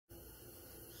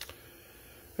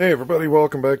Hey everybody,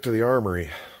 welcome back to the Armory.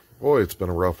 Boy, it's been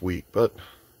a rough week, but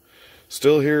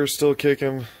still here, still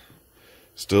kicking,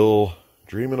 still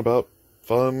dreaming about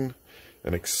fun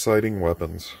and exciting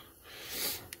weapons.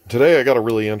 Today I got a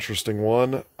really interesting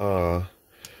one. I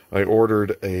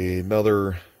ordered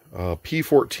another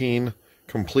P14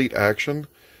 complete action.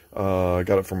 I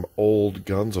got it from Old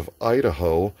Guns of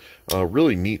Idaho.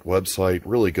 Really neat website,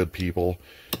 really good people.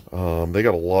 They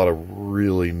got a lot of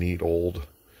really neat old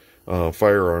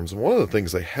firearms, and one of the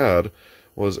things they had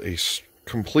was a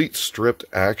complete stripped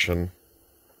action,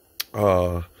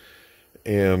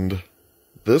 and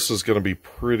this is going to be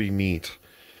pretty neat.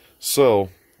 So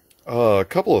a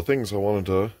couple of things I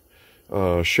wanted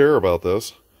to share about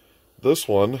this. This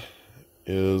one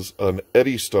is an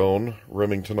Eddystone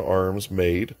Remington Arms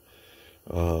made.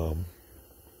 It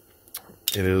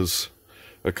is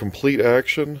a complete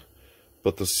action,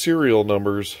 but the serial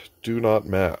numbers do not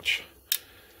match.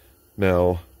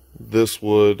 Now, this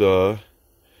would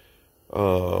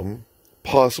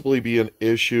possibly be an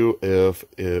issue if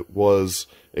it was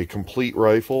a complete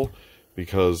rifle,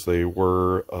 because they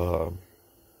were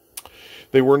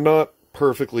not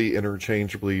perfectly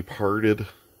interchangeably parted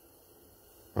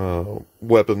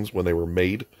weapons when they were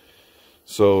made.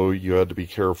 So you had to be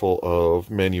careful of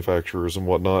manufacturers and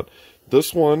whatnot.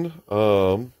 This one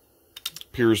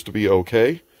appears to be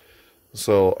okay,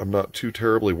 so I'm not too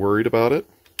terribly worried about it.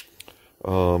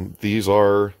 These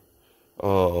are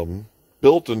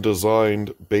built and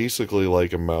designed basically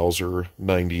like a Mauser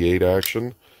 98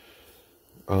 action,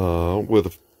 with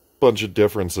a bunch of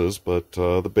differences, but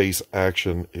the base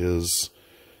action is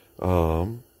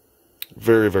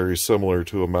very, very similar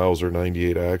to a Mauser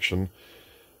 98 action.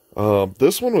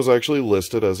 This one was actually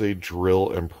listed as a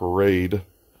drill and parade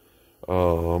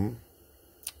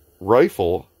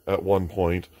rifle at one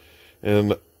point,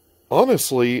 and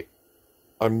honestly,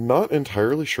 I'm not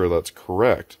entirely sure that's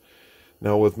correct.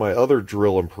 Now, with my other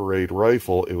drill and parade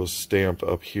rifle, it was stamped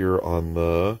up here on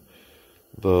the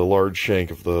large shank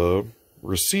of the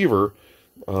receiver,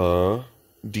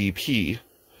 DP,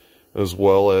 as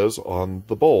well as on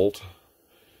the bolt,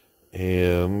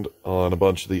 and on a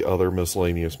bunch of the other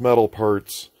miscellaneous metal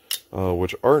parts,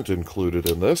 which aren't included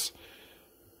in this.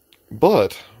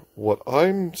 But what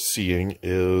I'm seeing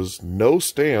is no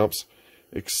stamps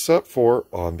except for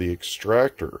on the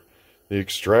extractor. The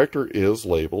extractor is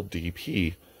labeled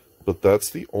DP, but that's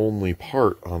the only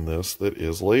part on this that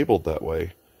is labeled that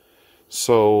way.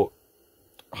 So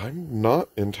I'm not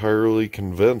entirely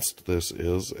convinced this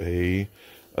is an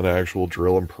actual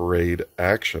drill and parade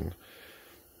action.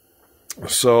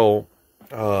 So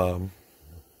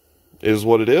is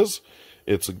what it is.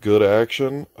 It's a good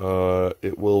action.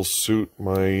 It will suit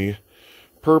my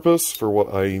purpose for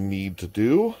what I need to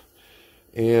do.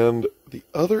 And the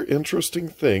other interesting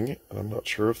thing, I'm not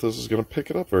sure if this is going to pick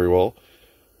it up very well,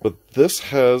 but this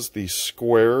has the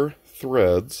square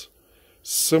threads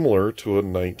similar to a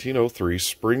 1903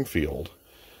 Springfield.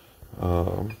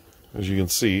 As you can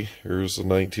see, here's a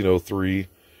 1903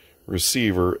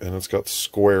 receiver, and it's got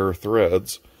square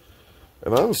threads.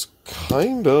 And I was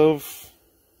kind of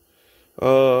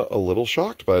a little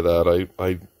shocked by that.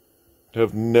 I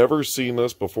have never seen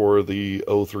this before the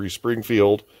 03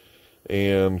 Springfield.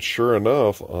 And sure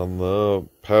enough, on the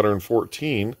pattern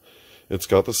 14, it's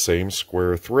got the same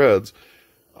square threads.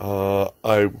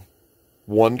 I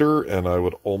wonder, and I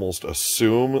would almost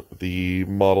assume, the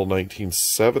model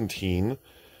 1917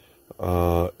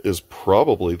 is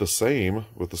probably the same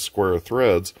with the square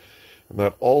threads. And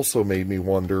that also made me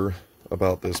wonder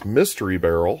about this mystery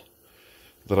barrel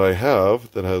that I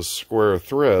have that has square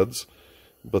threads,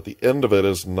 but the end of it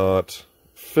is not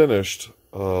finished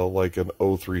like an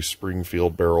 03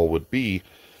 Springfield barrel would be.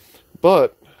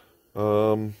 But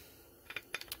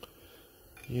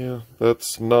yeah,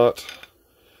 that's not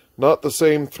the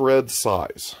same thread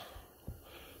size.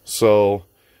 So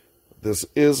this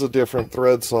is a different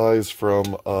thread size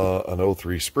from an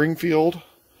 03 Springfield,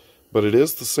 but it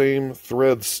is the same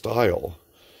thread style.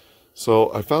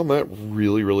 So I found that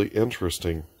really, really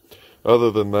interesting. Other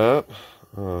than that,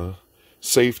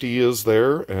 safety is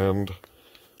there, and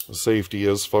the safety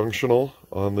is functional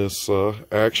on this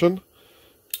action.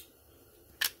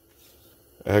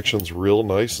 Action's real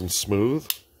nice and smooth.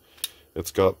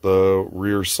 It's got the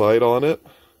rear sight on it,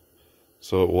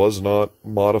 so it was not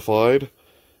modified.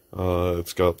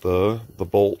 It's got the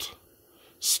bolt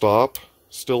stop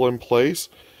still in place.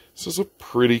 This is a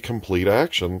pretty complete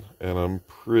action, and I'm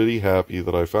pretty happy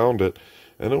that I found it.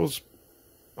 And it was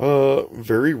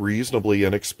very reasonably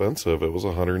inexpensive. It was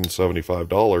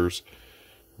 $175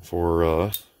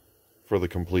 for the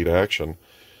complete action.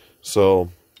 So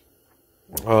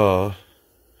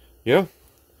yeah,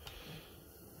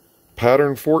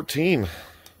 pattern 14.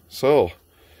 So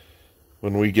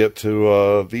when we get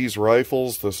to these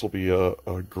rifles, this will be a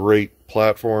great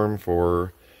platform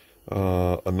for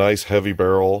a nice heavy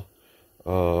barrel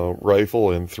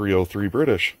rifle in 303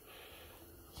 British.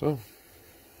 So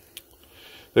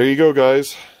there you go,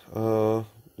 guys. A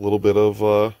little bit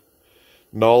of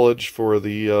knowledge for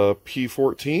the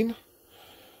P14,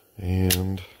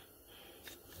 and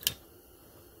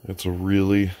it's a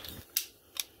really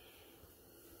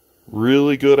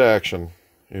good action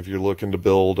if you're looking to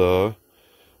build a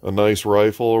nice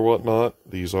rifle or whatnot.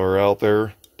 These are out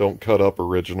there. Don't cut up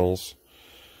originals.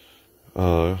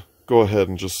 Go ahead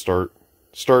and just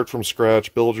start from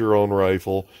scratch, build your own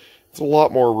rifle. It's a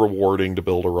lot more rewarding to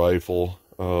build a rifle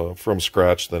from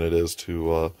scratch than it is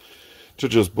to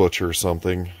just butcher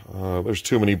something. There's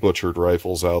too many butchered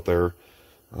rifles out there.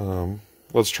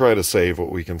 Let's try to save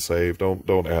what we can save.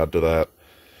 Don't add to that.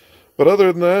 But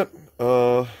other than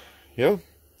that, yeah,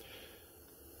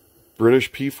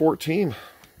 British P14.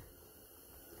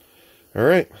 All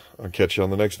right, I'll catch you on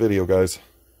the next video, guys.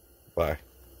 Bye.